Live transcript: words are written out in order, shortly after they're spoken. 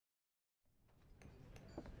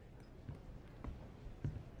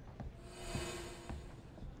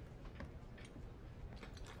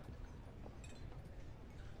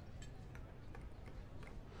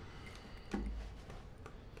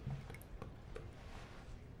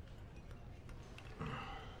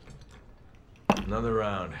Another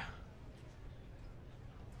round.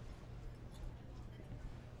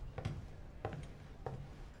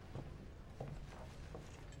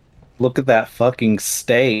 Look at that fucking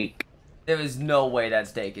steak. There is no way that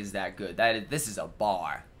steak is that good. This is a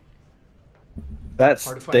bar. That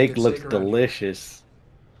steak looks delicious.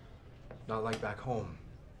 Not like back home.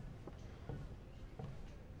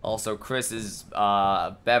 Also, Chris's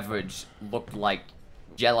beverage looked like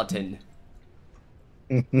gelatin.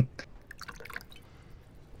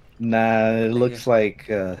 Nah, it looks like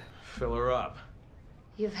Fill her up.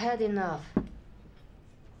 You've had enough.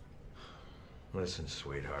 Listen,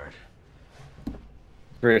 sweetheart.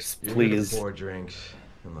 Chris, You're please. here to pour drinks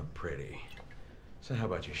and look pretty. So how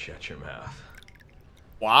about you shut your mouth?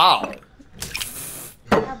 Wow.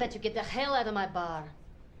 How about you get the hell out of my bar?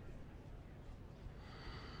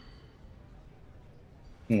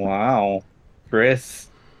 Wow. Chris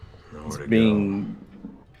is being...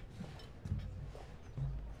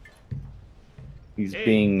 He's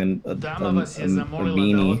being a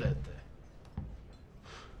beanie.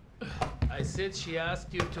 I said she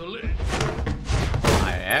asked you to leave.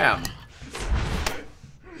 I am.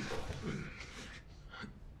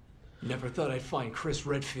 Never thought I'd find Chris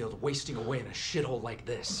Redfield wasting away in a shithole like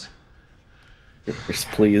this. Chris,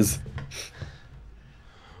 please.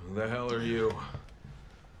 Who the hell are you?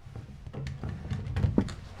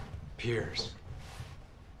 Piers.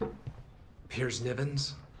 Piers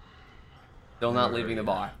Nivens? Still not leaving the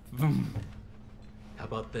bar. How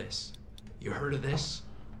about this? You heard of this?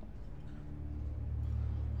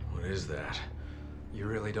 What is that? You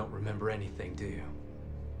really don't remember anything, do you?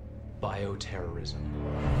 Bioterrorism.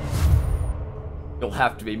 You'll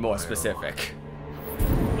have to be more specific.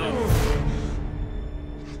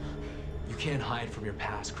 You can't hide from your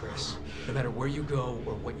past, Chris. No matter where you go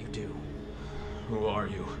or what you do. Who are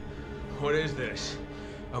you? What is this?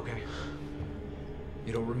 Okay.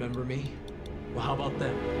 You don't remember me? Well, how about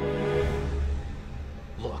them?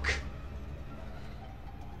 Look.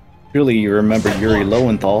 Surely you remember Yuri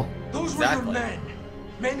Lowenthal. Those were your men.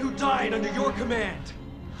 Men who died under your command.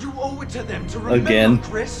 You owe it to them to remember, again.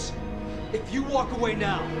 Chris. If you walk away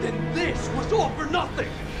now, then this was all for nothing.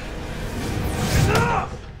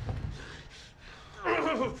 Enough!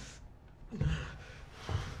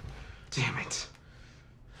 Damn it.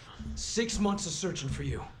 6 months of searching for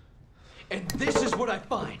you. And this is what I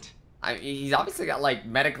find. He's obviously got, like,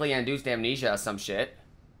 medically induced amnesia or some shit.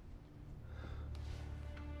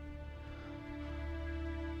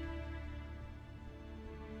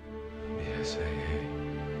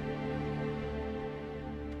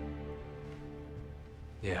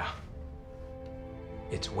 Yeah.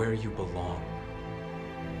 It's where you belong.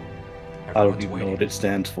 I don't even know what it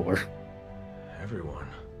stands for. Everyone.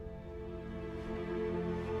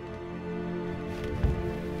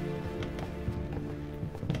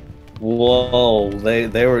 Whoa,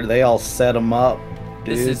 they all set him up,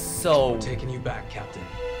 dude. This is so... I'm taking you back, Captain.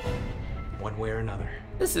 One way or another.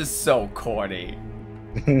 This is so corny.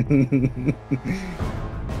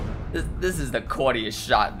 This is the corniest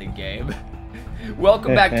shot in the game.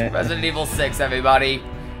 Welcome back to Resident Evil 6, everybody.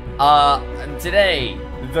 Today,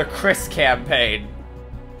 the Chris campaign.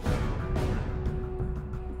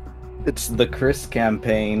 It's the Chris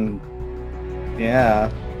campaign.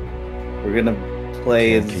 Yeah. We're gonna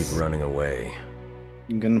play as... Keep running away.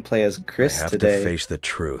 I'm gonna play as Chris I have today. to face the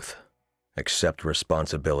truth. Accept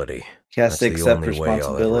responsibility. He has to That's accept the only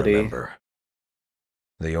responsibility. way I'll ever remember.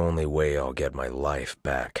 The only way I'll get my life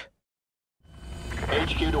back.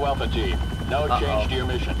 HQ to Alpha Team. No change to your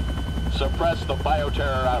mission. Suppress the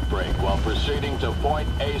bioterror outbreak while proceeding to Point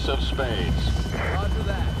Ace of Spades. Roger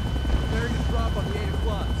that. Preparing to drop on the 8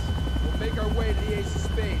 o'clocks. We'll make our way to the Ace of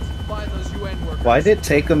Spades and find those UN workers. Why did it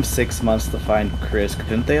take them 6 months to find Chris?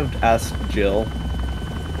 Couldn't they have asked Jill?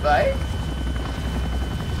 Right?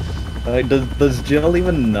 Does Jill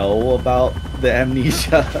even know about the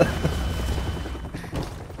amnesia?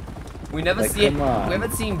 We never Like, see it. come on. We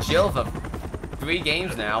haven't seen Jill for 3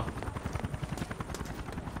 games now.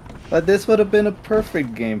 But this would have been a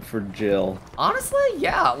perfect game for Jill. Honestly,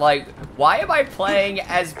 yeah. Like, why am I playing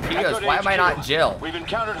as Piers? Why am I not Jill? We've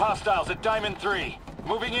encountered hostiles at Diamond 3.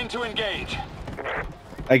 Moving in to engage.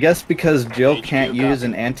 I guess because Jill can't use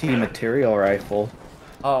an anti-material rifle.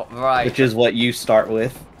 Oh, right. Which is what you start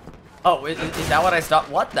with. Oh, is that what I start?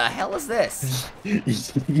 What the hell is this?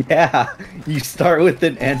 Yeah, you start with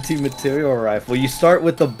an anti-material rifle. You start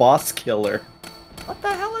with the boss killer. What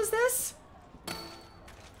the hell is this?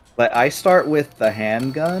 But I start with the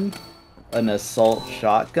handgun, an assault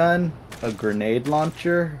shotgun, a grenade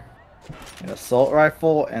launcher, an assault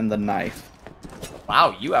rifle, and the knife.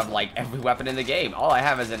 Wow, you have like every weapon in the game. All I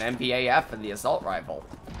have is an MPAF and the assault rifle.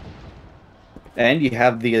 And you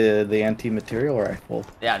have the anti-material rifle.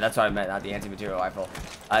 Yeah, that's what I meant, not the anti-material rifle.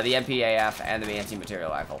 The MPAF and the anti-material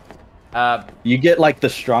rifle. You get like the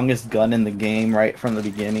strongest gun in the game right from the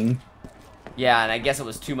beginning. Yeah, and I guess it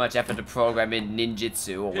was too much effort to program in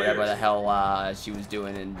ninjutsu or whatever the hell she was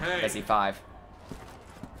doing in SE5.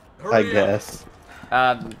 I guess.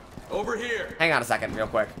 Over here. Hang on a second, real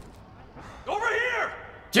quick. Over here.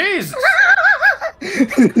 Jesus!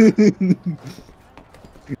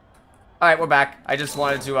 Alright, we're back. I just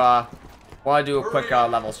wanted to do a quick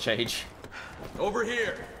levels change. Over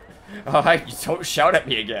here. Alright, you don't shout at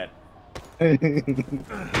me again.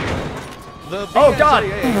 Oh God!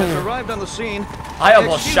 has arrived on the scene. I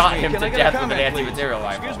almost shot him Can to I get a death with an comment, please? anti-material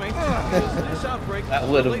rifle. Excuse me. This outbreak That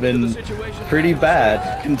would have related to the been situation pretty at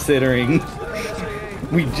bad considering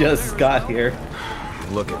we just got here.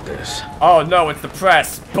 Look at this. Oh no, it's the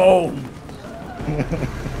press. Boom!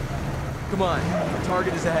 Come on, our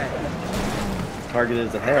target is ahead. Target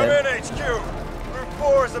is ahead. HQ. Route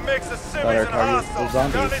 4 is a mix of But our civvies and target is hostiles.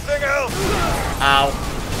 zombies. Got anything else? Ow.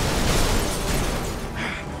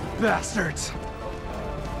 Bastards!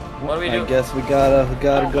 What do we I do? guess we gotta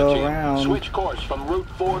Alpha go team, around. Switch course from Route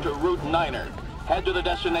 4 to Route 9er. Head to the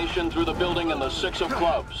destination through the building in the 6 of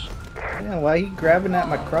clubs. Yeah, why he grabbing at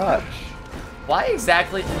my crotch? Why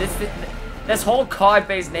exactly this whole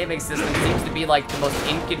card-based naming system seems to be like the most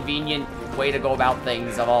inconvenient way to go about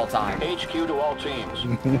things of all time. HQ to all teams.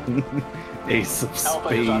 Ace of Alpha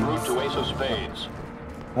is en route spades. to Ace of Spades.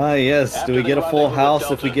 Ah yes, After do we the get a full rendezvous with house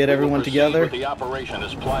Delta, if we get will everyone proceed together? with the operation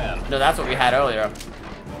as planned. No, that's what we had earlier.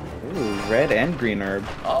 Ooh, red and green herb.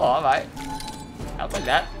 Oh, alright. I'll take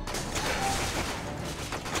that.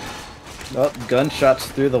 Oh, gunshots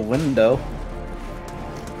through the window.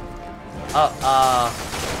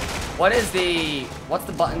 What's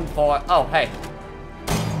the button for, oh, hey.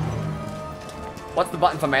 What's the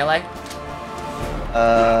button for melee?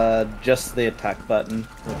 Just the attack button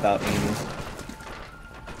without aiming.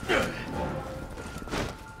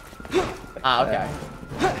 Ah, okay.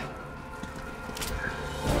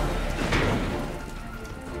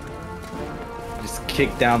 Just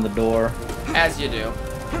kick down the door. As you do.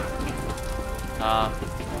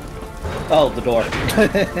 Oh, the door.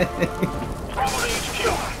 Bravo to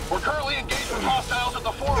HQ. We're currently engaged with hostiles at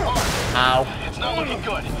the 4 Hearts. Ow. It's not looking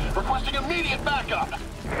good. Requesting immediate backup.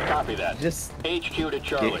 Copy that. Just HQ to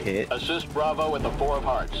Charlie. hit. Assist Bravo at the 4 of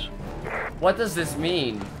Hearts. What does this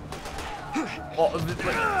mean? Well,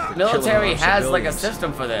 the military has like a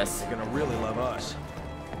system for this. They're gonna really love us.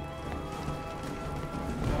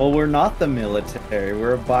 Well, we're not the military.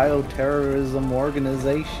 We're a bioterrorism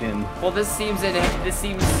organization. Well, this seems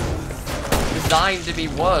designed to be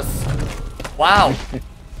worse. Wow.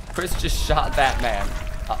 Chris just shot that man.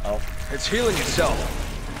 Uh-oh. It's healing itself.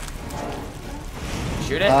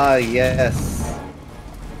 Shoot it? Ah, yes.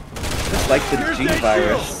 Just like the Here's G HQ.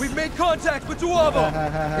 virus. We've made contact with Duavo.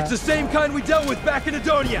 It's the same kind we dealt with back in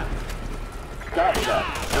Edonia. Copy that.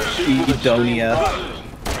 Proceed with Edonia.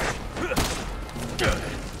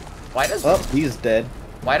 Why does Oh, he's dead.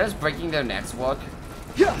 why does breaking their necks work?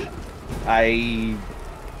 I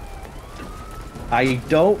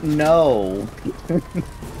don't know.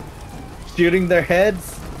 Shooting their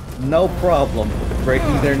heads, no problem.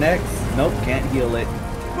 Breaking their necks, nope, can't heal it.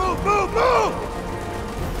 Move, move, move!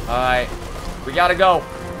 Alright. We gotta go.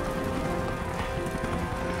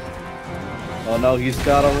 Oh no, he's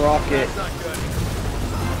got a rocket. That's not good.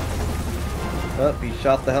 Oh, he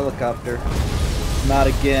shot the helicopter. Not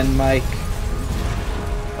again, Mike.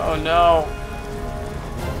 Oh no.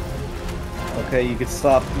 Okay, you can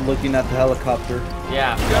stop looking at the helicopter.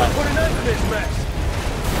 Yeah. Gotta put a knife in this mess.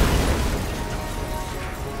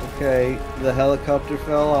 Okay, the helicopter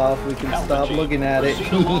fell off. We can Alpha stop team, looking at it.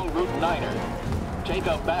 proceed along Route 9er. Take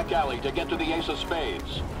a back alley to get to the Ace of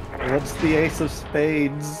Spades. What's the Ace of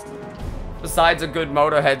Spades? Besides a good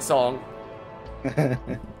Motorhead song.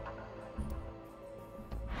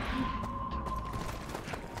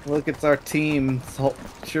 Look, it's our team. So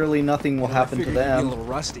surely nothing will happen to I figured you'd be a them. little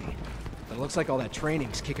rusty, but it looks like all that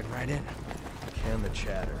training's kicking right in. Can the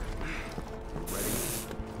chatter.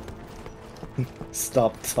 Ready?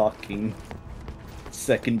 Stop talking.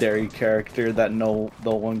 Secondary character that no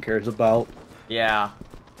one cares about. Yeah.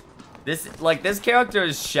 This character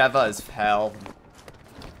is Sheva as hell.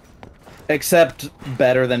 Except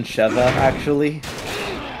better than Sheva, actually.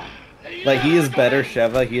 Like, he is better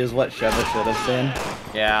Sheva. He is what Sheva should have been.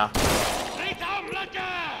 Yeah.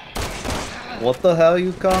 What the hell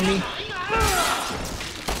you call me?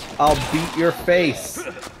 I'll beat your face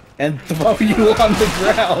and throw you on the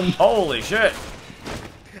ground. Holy shit.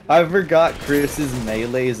 I forgot Chris's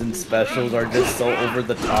melees and specials are just so over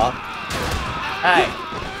the top. Hey.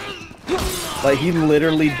 Like, he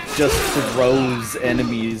literally just throws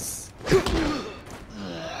enemies.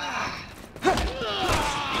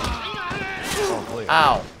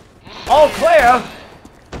 Ow. All clear!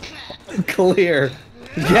 Clear.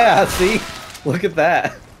 Yeah, see? Look at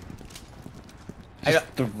that. Just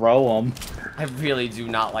I throw them. I really do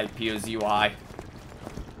not like Pio's UI.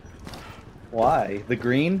 Why? The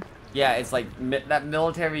green? Yeah, it's like that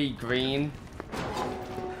military green.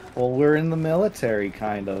 Well, we're in the military,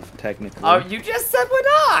 kind of, technically. Oh, you just said we're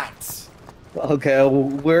not! Okay,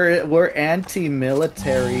 we're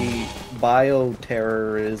anti-military,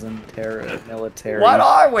 bioterrorism, military. What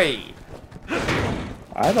are we?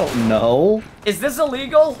 I don't know. Is this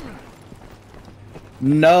illegal?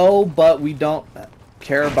 No, but we don't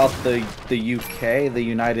care about the UK, the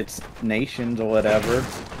United Nations, or whatever.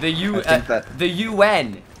 The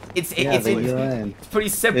UN. It's UN. It's pretty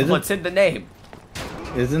simple. It's in the name.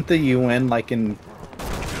 Isn't the UN like in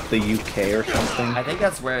the UK or something? I think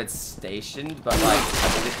that's where it's stationed, but like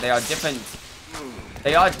they are different.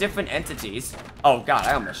 They are different entities. Oh God,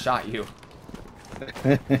 I almost shot you.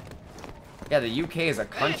 Yeah, the UK is a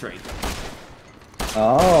country.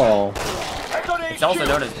 Oh. It's also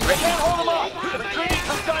known as Britain.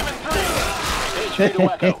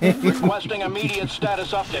 Requesting immediate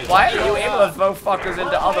status update. Why are you able to throw fuckers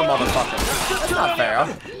into other motherfuckers? That's not fair.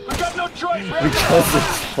 We got no choice. Because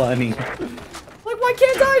it's funny. Like, why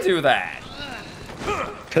can't I do that?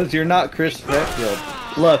 Because you're not Chris Redfield.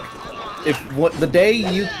 Look, the day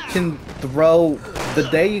you can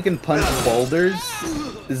punch boulders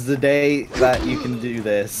is the day that you can do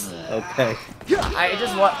this. Okay. I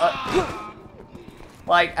just want,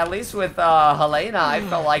 like, at least with Helena, I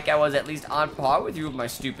felt like I was at least on par with you with my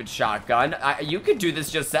stupid shotgun. You could do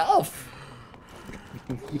this yourself.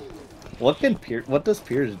 What does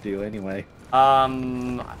Piers do anyway? I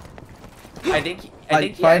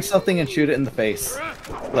think find something and shoot it in the face.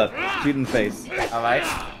 Look, shoot in the face. All right.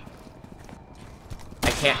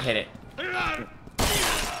 I can't hit it.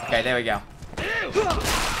 Okay, there we go.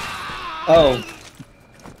 Oh.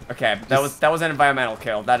 Okay, that was an environmental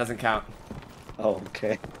kill. That doesn't count. Oh,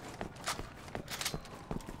 okay.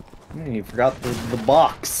 You forgot the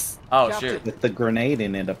box. Oh, shoot. With the grenade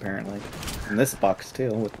in it, apparently. And this box, too,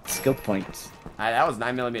 with skill points. That was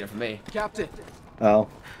 9mm for me. Captain. Oh.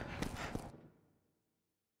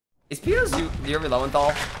 Is Peter's Yuri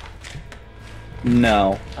Lowenthal?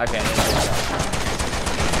 No. Okay.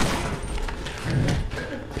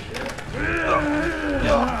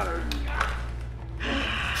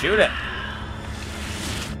 Shoot it.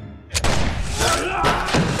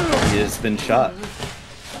 He has been shot.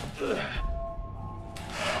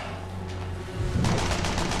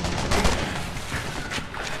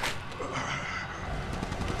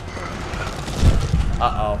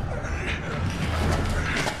 Uh-oh.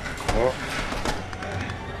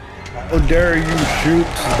 How dare you shoot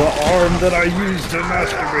the arm that I used to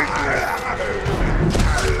masturbate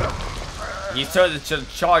with? You saw the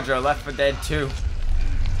charger Left 4 Dead 2.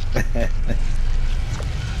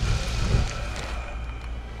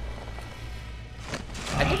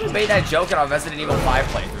 I think we made that joke in our Resident Evil 5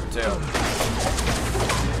 playthrough too.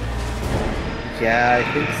 Yeah, I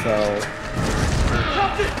think so.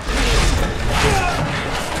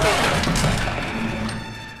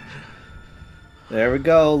 There we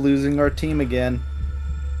go, losing our team again.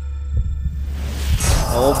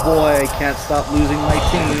 Oh boy, I can't stop losing my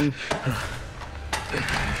team.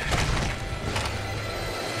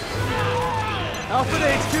 Alpha to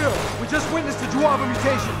HQ, we just witnessed a Juava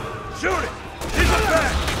mutation. Shoot it! He's a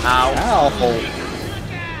back! Ow. Ow.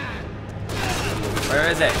 Where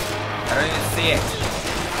is it? I don't even see it.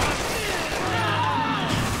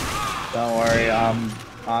 Don't worry,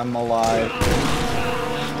 I'm alive.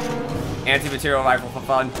 Anti-material rifle for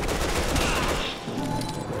fun.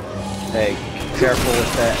 Hey, careful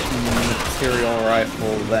with that material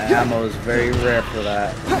rifle. The ammo is very rare for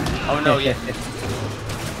that. Oh no, yeah.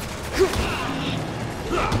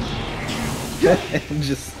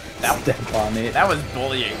 Just step on it. That was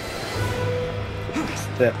bullying.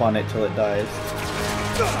 Step on it till it dies.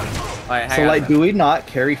 Alright, hang So, on. like, do we not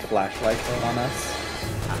carry flashlights on us?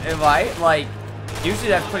 Right? Like, usually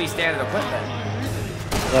that's pretty standard equipment.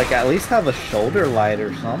 Like, at least have a shoulder light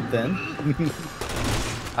or something.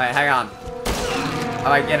 Alright, hang on.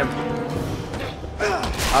 Alright, get him.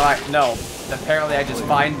 Alright, no. Apparently I just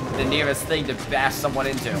find the nearest thing to bash someone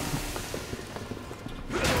into.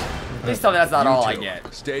 Please tell me that's not all I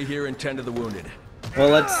get. Stay here and tend to the wounded. Well,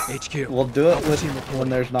 let's... HQ. We'll do it when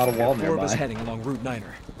there's not a wall Four of us nearby. heading along Route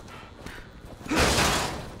 9er.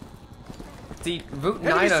 See, Route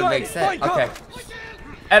 9 don't make sense. Okay.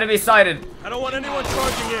 Enemy sighted. I don't want anyone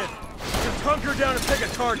charging in. Just hunker down and pick a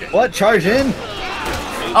target. What? Charge in?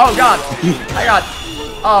 Oh god. I got.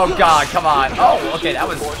 Oh god, come on. Oh, okay, that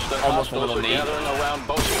was almost a little neat.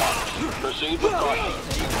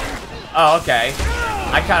 Oh, okay.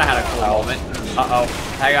 I kind of had a cool moment. Uh-oh.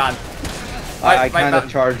 Hang on. I kind of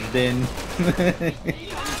charged in.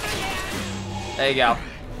 There you go.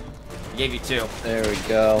 Gave you 2. There we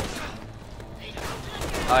go.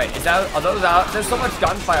 Alright, are those out? There's so much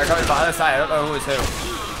gunfire coming from the other side. I don't know who is who.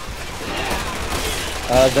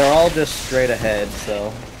 They're all just straight ahead,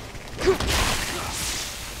 so.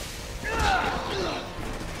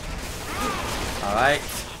 Alright.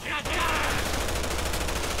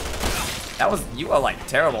 You are like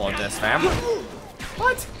terrible at this, fam.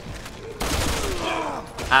 What?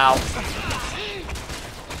 Ow.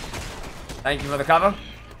 Thank you for the cover.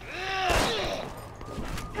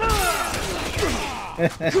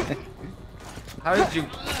 How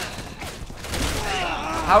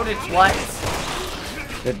did what?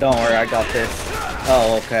 Don't worry, I got this.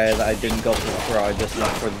 Oh, okay, I didn't go for the throw, I just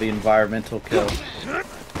went for the environmental kill.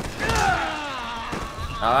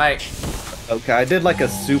 Alright. Okay, I did like a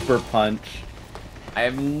super punch. I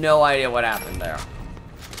have no idea what happened there.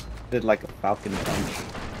 Did like a falcon punch.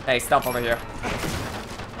 Hey, stop over here.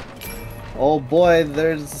 Oh boy,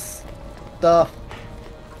 there's stuff.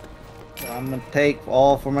 I'm gonna take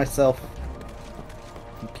all for myself.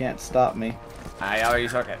 You can't stop me. I already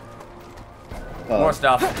took it. Oh. More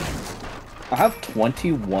stuff. I have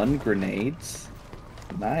 21 grenades.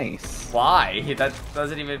 Nice. Why? That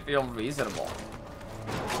doesn't even feel reasonable.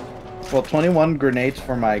 Well, 21 grenades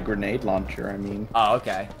for my grenade launcher, I mean. Oh,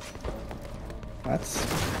 okay. That's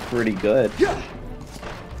pretty good.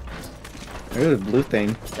 There's a blue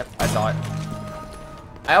thing. Yep, I saw it.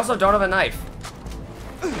 I also don't have a knife.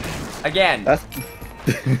 Again. That's...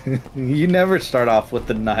 You never start off with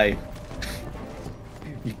the knife.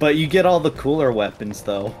 But you get all the cooler weapons,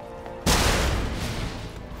 though.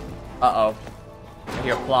 Uh-oh. I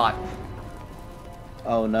hear plot.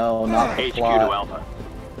 Oh no, not the HQ plot. to Alpha.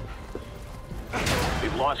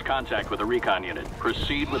 We've lost contact with the recon unit.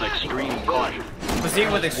 Proceed with extreme caution.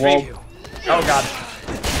 Proceed with extreme... Oh god.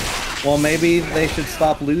 Well, maybe they should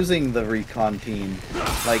stop losing the recon team.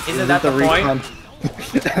 Like, isn't that the point?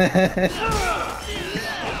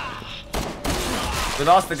 We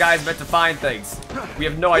lost the guys meant to find things. We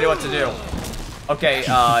have no idea what to do. Okay,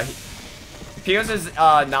 Pierce's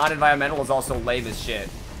non-environmental is also lame as shit.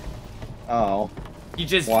 Oh. He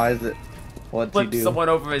just... Why is it? What'd he flips do? someone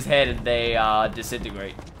over his head and they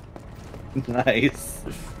disintegrate. Nice.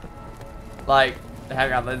 Like,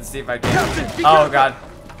 hang on, let's see if I can. Oh god.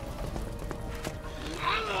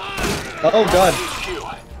 Oh god.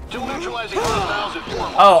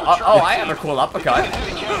 Oh, I have a cool uppercut.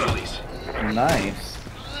 Nice.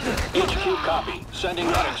 HQ copy. Sending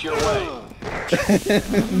medics your way.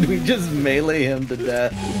 We just melee him to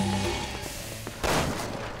death.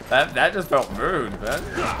 That just felt rude, man.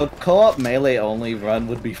 A co-op melee only run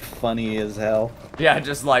would be funny as hell. Yeah,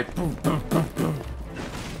 just like boom, boom, boom, boom.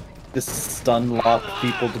 Just stun lock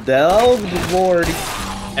people to death. Oh lord.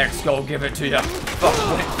 X go give it to you. Fuck,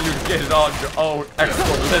 you get it on your own. X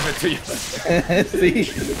go live it to you.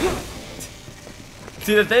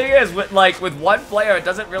 See, the thing is, with one player, it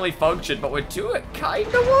doesn't really function, but with two, it kind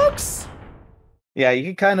of works. Yeah, you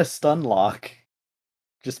can kind of stun lock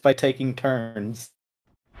just by taking turns.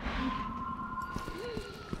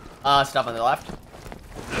 Stuff on the left.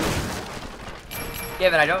 Yeah,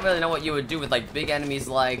 but I don't really know what you would do with like big enemies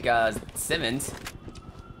like Simmons.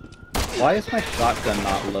 Why is my shotgun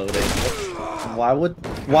not loading?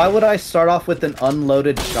 Why would I start off with an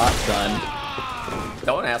unloaded shotgun?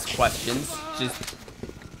 Don't ask questions. Just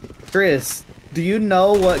Chris, do you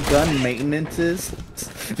know what gun maintenance is?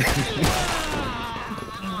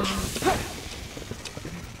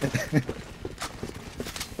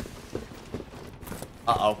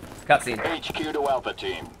 Uh-oh. Cutscene. HQ to Alpha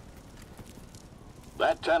Team.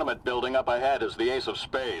 That tenement building up ahead is the Ace of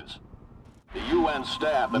Spades. The UN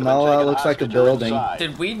staff have No, been that looks like a building. inside.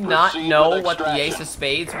 Did we not Proceed know with what the Ace extraction. of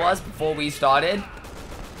Spades was before we started?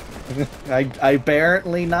 I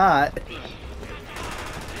apparently not.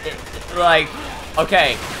 Like,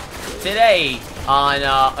 okay, today on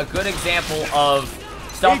a good example of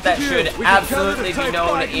stuff that should absolutely be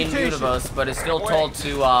known in universe, but is still told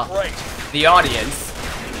to the audience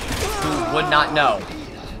who would not know.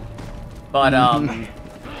 But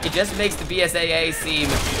it just makes the BSAA seem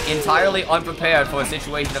entirely unprepared for a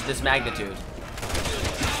situation of this magnitude.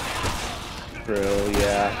 True,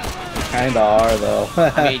 yeah. Kinda are though.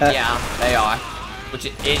 I mean, yeah, they are. Which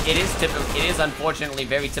it is typical. It is unfortunately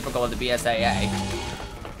very typical of the BSAA.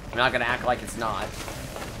 I'm not gonna act like it's not.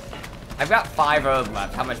 I've got 5 herb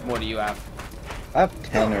left. How much more do you have? I have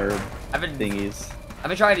 10 herb thingies. I've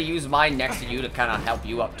been trying to use mine next to you to kind of help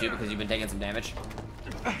you up too because you've been taking some damage.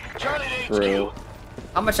 True.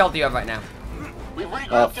 How much health do you have right now?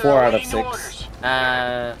 4 out of 6.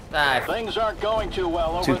 Things aren't going too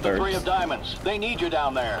well over at the 3 of Diamonds. They need you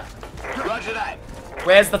down there. Roger that.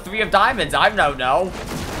 Where's the 3 of Diamonds? I don't know.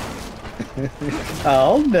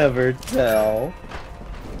 I'll never tell.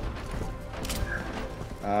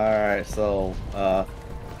 Alright, so,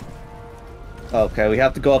 okay, we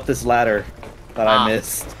have to go up this ladder that I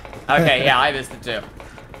missed. Okay, yeah, I missed it too.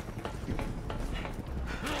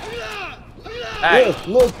 Hey.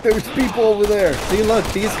 Look, there's people over there. See, look,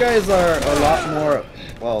 these guys are a lot more...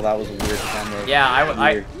 Well, that was a weird camera.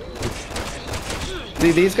 Yeah,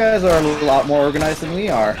 See, these guys are a lot more organized than we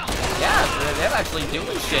are. Yeah, they're actually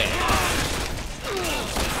doing shit.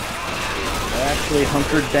 They're actually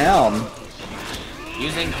hunkered down.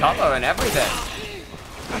 Using cover and everything.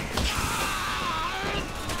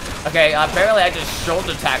 Okay, apparently I just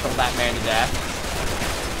shoulder tackled that man to death.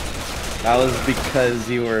 That was because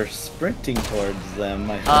you were sprinting towards them,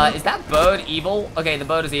 I think. Is that bird evil? Okay, the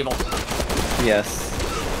bird is evil. Yes.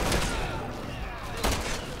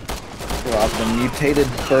 Rob, the mutated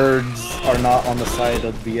birds are not on the side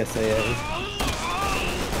of BSAA.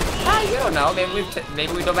 Ah, you don't know.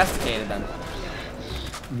 Maybe we domesticated them.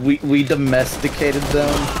 We domesticated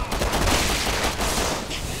them.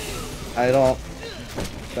 I don't.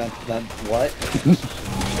 That what?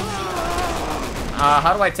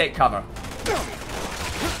 How do I take cover?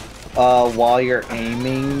 While you're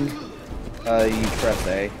aiming, you press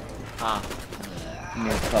A.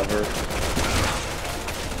 Near cover.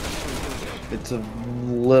 It's a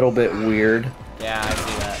little bit weird. Yeah, I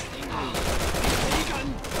see that.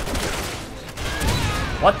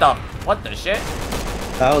 What the shit?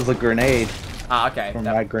 That was a grenade. Okay. From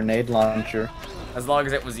my grenade launcher. As long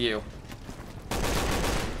as it was you.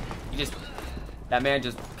 That man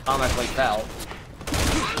just comically fell.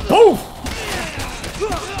 Boom!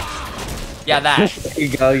 Yeah, that. There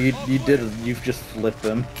you go. You've just flipped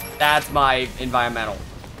him. That's my environmental.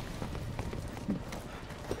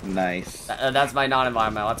 Nice. That's my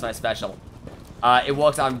non-environmental. That's my special. It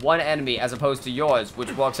works on 1 enemy as opposed to yours,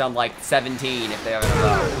 which works on like 17 if they are in a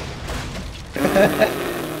row.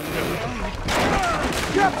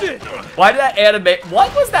 Captain! Why did that animate?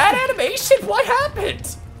 What was that animation? What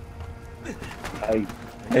happened?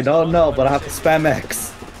 I don't know, but I have to spam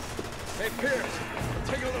X. Hey, Pierce,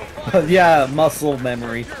 take a little fire. Yeah, muscle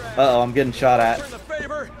memory. Uh-oh, I'm getting shot at.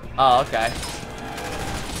 Oh, okay.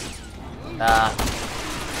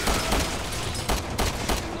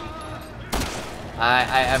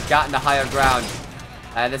 I've gotten to higher ground.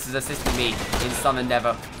 This is assisting me in some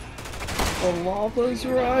endeavor. The lava's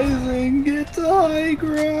rising. Get to high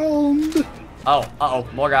ground. Oh, uh-oh,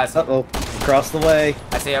 more guys. Uh-oh, across the way.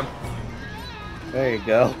 I see him. There you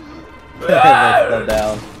go. Let's go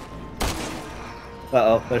down.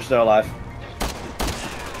 Uh-oh, they're still alive.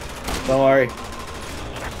 Don't worry.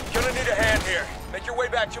 Gonna need a hand here. Make your way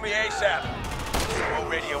back to me ASAP. We'll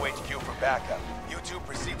radio HQ for backup. You two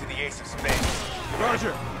proceed to the Ace of Spades.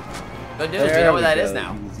 Roger. Good news, we know where that is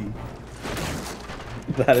now. Easy.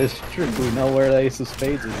 That is true. We know where the Ace of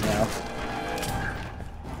Spades is now.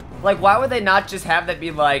 Like, why would they not just have that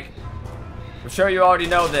be like, I'm sure you already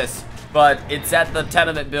know this, but it's at the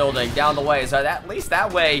tenement building down the way, so that, at least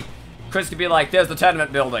that way, Chris could be like, there's the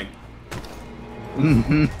tenement building.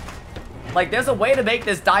 Mm-hmm. Like, there's a way to make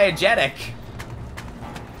this diegetic.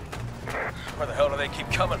 Where the hell do they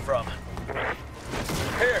keep coming from?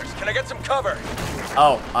 Pierce, can I get some cover?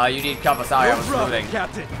 Oh, you need cover. Sorry, I was looting.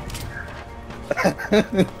 Captain.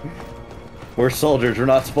 We're soldiers. We're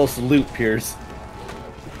not supposed to loot, Pierce.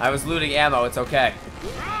 I was looting ammo. It's okay.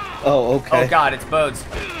 Oh, okay. Oh God, it's boats.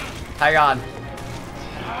 Hang on.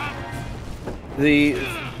 The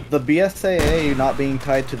BSAA not being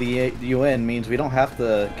tied to the UN means we don't have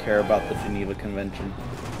to care about the Geneva Convention.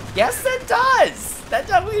 Yes, it does. That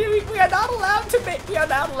does. We are not allowed to make. We are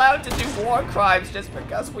not allowed to do war crimes just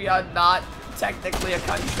because we are not technically a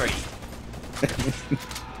country.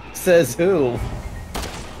 Says who?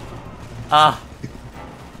 Well,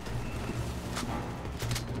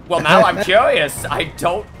 now I'm curious. I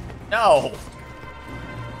don't know.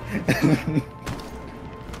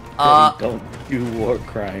 Don't do war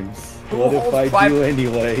crimes. What if I do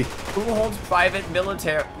anyway? Who holds private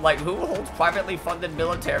military, like, who holds privately funded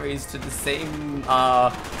militaries to the same,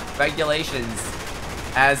 regulations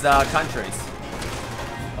as, countries?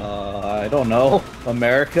 I don't know.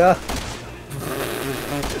 America?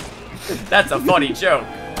 That's a funny joke.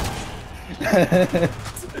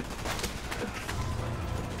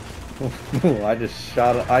 I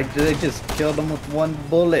just killed him with one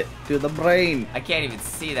bullet to the brain. I can't even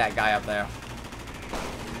see that guy up there.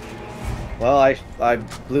 Well, I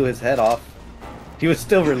blew his head off. He was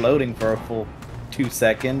still reloading for a full 2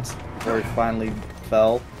 seconds before he finally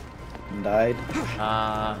fell and died.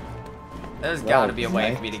 There's gotta be a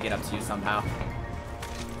way for me to get up to you somehow.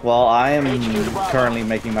 Well, I am currently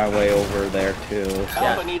making my way over there too.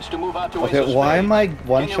 Alpha needs to move out to Okay, Ace why Spade. am I Can you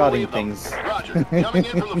one-shotting relieve them? things? Roger. Coming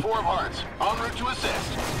in from the Four of Hearts. En route to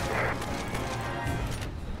assist.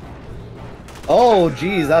 Oh,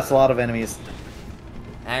 geez, that's a lot of enemies.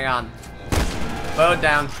 Hang on. Boat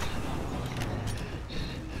down.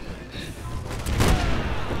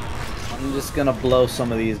 I'm just gonna blow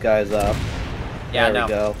some of these guys up. Yeah, there we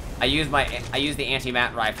go. I use the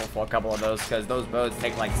anti-mat rifle for a couple of those because those bows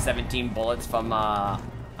take like 17 bullets from my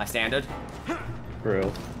standard.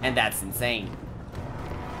 True. And that's insane.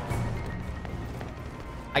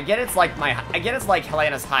 I get it's like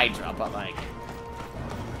Helena's Hydra, but like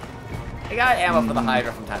I got ammo for the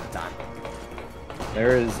Hydra from time to time.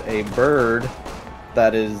 There is a bird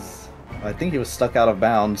that is, I think he was stuck out of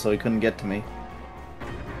bounds, so he couldn't get to me.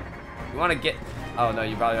 You want to get? Oh no,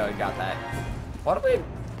 you probably already got that. What do we?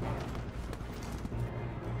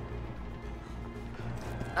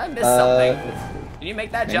 I missed something. Can you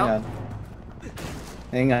make that jump?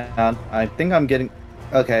 Hang on. I think I'm getting...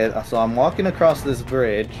 Okay, so I'm walking across this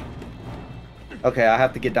bridge. Okay, I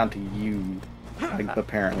have to get down to you,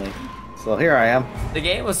 apparently. So here I am. The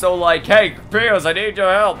game was so like, hey, Piers, I need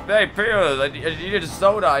your help. Hey, Piers, I need a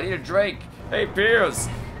soda. I need a drink. Hey, Piers.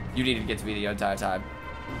 You needed to get to me the entire time.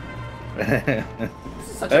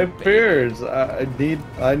 Hey, Piers, I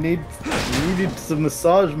need to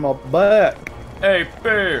massage my back. Hey,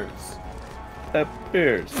 Piers. Hey,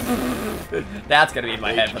 Piers. That's gonna be in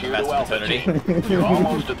my head for the rest of eternity. You're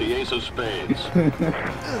almost at the Ace of Spades.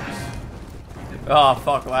 Oh,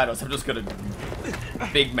 fuck Lados. I'm just gonna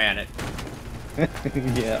big man it.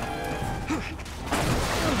 Yeah.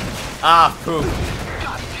 Ah, poop.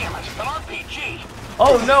 God damn it, an RPG.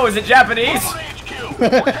 Oh no, is it Japanese?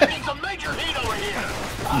 We're taking some major heat over here.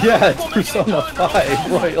 Yeah, it's Persona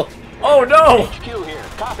 5 Royal. Oh no! HQ here,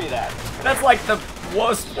 copy that. That's like the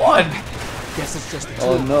worst one. Guess it's just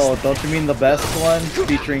Oh no, don't you mean the best one?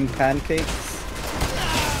 Featuring pancakes?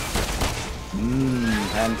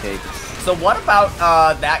 Mmm, pancakes. So what about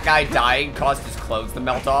that guy dying caused his clothes to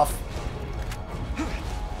melt off?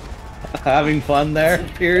 Having fun there,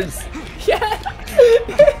 Piers? Yeah.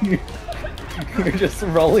 You're just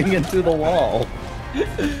rolling into the wall.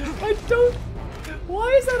 I don't... Why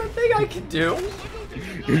is that a thing I can do?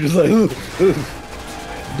 You're just like, ooh,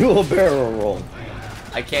 do a barrel roll.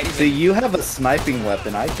 I can't even... See, you have a sniping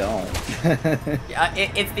weapon, I don't. Yeah,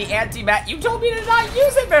 it's the anti-mat. You told me to not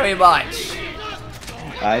use it very much.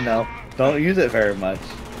 I know. Don't use it very much.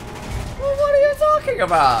 Well, what are you talking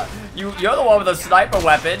about? You're the one with a sniper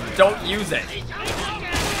weapon. Don't use it.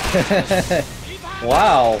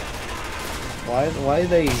 Wow. Why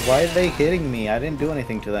are they hitting me? I didn't do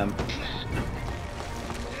anything to them.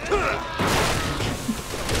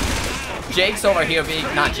 Jake's over here being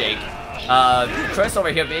not Jake. Chris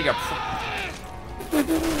over here being a.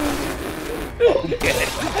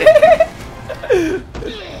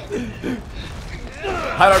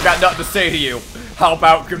 I don't got nothing to say to you. How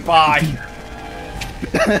about goodbye?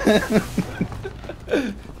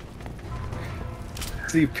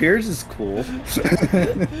 See, Piers is cool.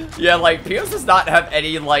 Yeah, like Piers does not have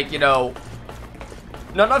any like, you know,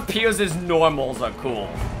 none of Piers' normals are cool.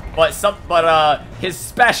 But his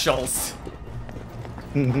specials.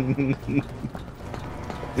 See,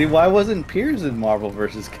 why wasn't Piers in Marvel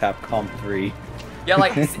vs. Capcom 3? Yeah,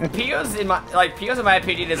 like Piers in my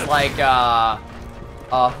opinion is like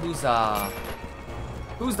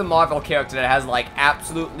who's the Marvel character that has like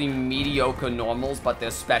absolutely mediocre normals, but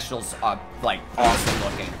their specials are like awesome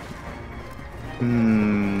looking?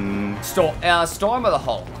 Storm or the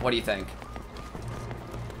Hulk? What do you think?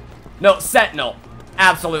 No, Sentinel.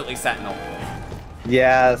 Absolutely Sentinel.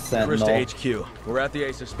 Yeah, Sentinel. First to HQ. We're at the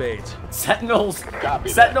Ace of Spades. Sentinel's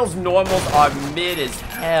normals are mid as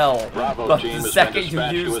hell. Bravo but team the has second been you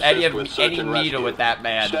dispatched use to any assist with search and meter rescue. with that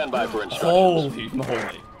man, Stand by for instructions. holy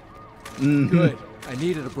moly. Good. I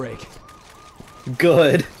needed a break.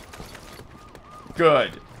 Good.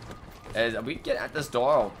 Good. Are we getting at this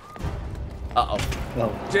door? Uh-oh.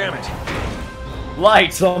 Oh, Damn it.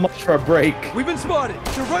 Light! so much for a break. We've been spotted.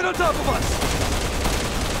 They're right on top of us.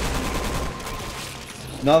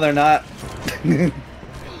 No, they're not.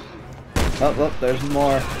 Oh, look, there's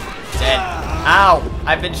more. Dead. Ow!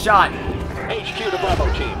 I've been shot. HQ to Bravo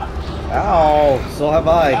team. Ow! So have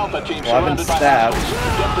I. Alpha team Well, I've been surrounded by stabbed.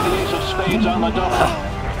 hostiles. Get to the ace of spades on the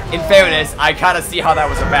double. In fairness, I kind of see how that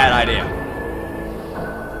was a bad idea.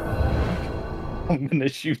 I'm gonna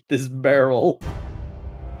shoot this barrel.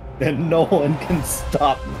 And no one can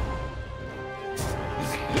stop me.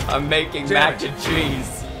 I'm making mac and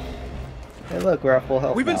cheese. Hey look, we're at full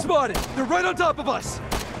health We've been now. spotted. They're right on top of us.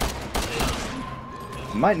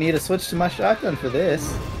 Might need to switch to my shotgun for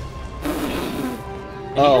this.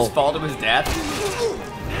 Did he just fall to his death?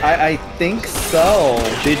 I think so.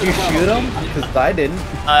 Did you shoot him? Because I didn't.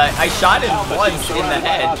 I shot him once in the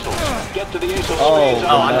head. Get to the ace of Oh, spades.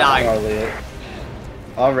 I'm dying.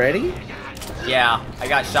 Already? Yeah, I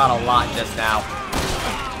got shot a lot just now.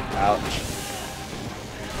 Ouch.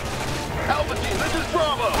 Alpha team, this is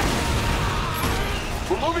Bravo.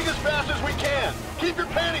 We're moving as fast as we can. Keep your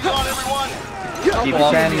panties on, everyone. Keep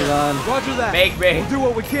your panties on. Roger that. Make me. We'll do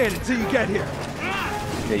what we can until you get here.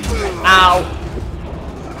 Ow!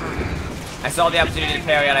 I saw the opportunity to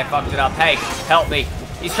parry and I fucked it up. Hey, help me.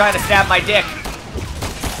 He's trying to stab my dick.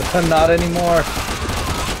 Not anymore.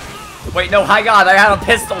 Wait, no, hang on. I had a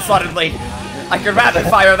pistol suddenly. I could rapid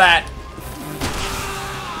fire that.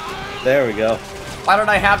 There we go. Why don't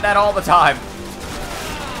I have that all the time?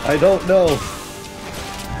 I don't know.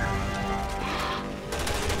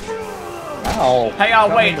 Ow. Hang on,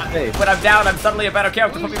 Shot me wait. in the face. When I'm down, I'm suddenly a better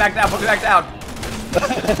character. Put me back down. Put me back down.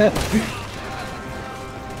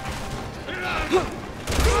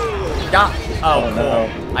 Yeah. Oh, Oh, no.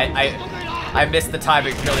 cool. I missed the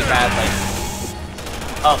timing really badly.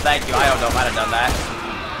 Oh, thank you. I don't know if I'd have done that.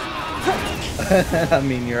 I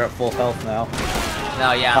mean, you're at full health now.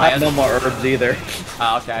 No, yeah. I have no more herbs either.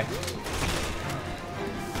 Oh, okay.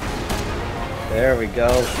 There we go.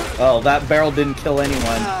 Oh, that barrel didn't kill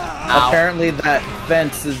anyone. Ow. Apparently, that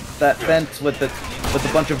fence with a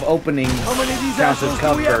bunch of openings How many of these counts as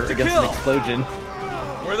assholes do we have cover to against kill? an explosion.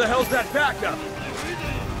 Where the hell's that backup?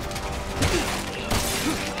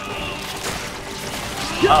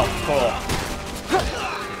 Oh, cool.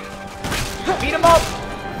 Beat him up!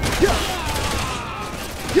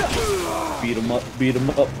 Beat him up, beat him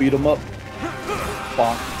up, beat him up.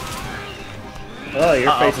 Bonk. Oh,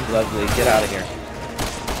 your face is ugly. Get out of here.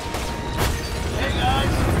 Hey guys,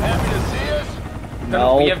 happy to see us?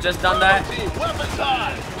 No. We have just done that. Team, weapons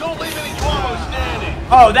on. Don't leave any Duamo standing.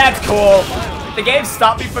 Oh, that's cool. The game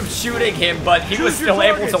stopped me from shooting him, but he was still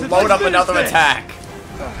able to load up another attack.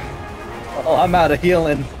 Oh, I'm out of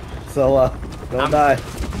healing. So, don't die.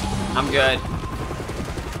 I'm good.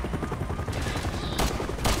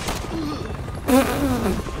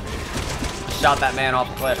 Shot that man off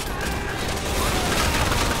the cliff.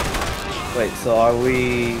 Wait, so are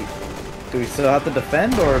we... Do we still have to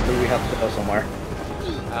defend, or do we have to go somewhere?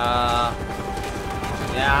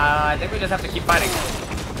 Yeah, I think we just have to keep fighting.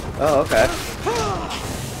 Oh, okay.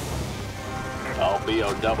 All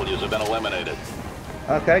BOWs have been eliminated.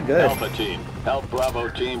 Okay, good. Alpha team, help Bravo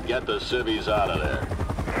team get the civvies out of there.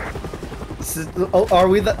 Oh, are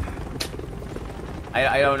we the...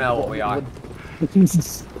 I don't know what we are.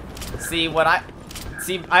 See,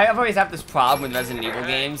 I've always had this problem with Resident Evil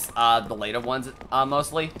games, the later ones,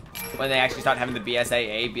 mostly, when they actually start having the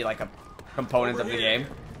BSAA be like a component of the game.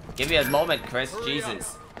 Give me a moment, Chris,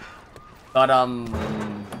 Jesus. But, I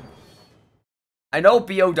know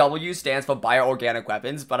BOW stands for bioorganic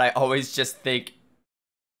weapons, but I always just think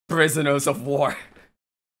prisoners of war.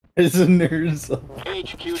 Prisoners of...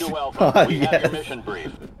 HQ to Alpha, we have your mission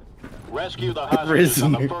brief. Rescue the hostages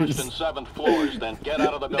on the 1st and 7th floors, then get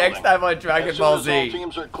out of the building. Next time on Dragon Ball Z. As soon as all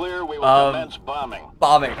teams are clear, we will commence bombing.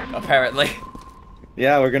 Bombing, apparently.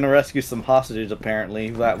 Yeah, we're gonna rescue some hostages, apparently,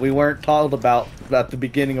 that we weren't told about at the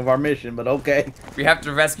beginning of our mission, but okay. We have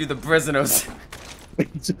to rescue the prisoners.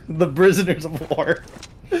 The prisoners of war.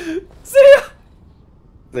 See ya!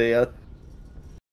 See ya.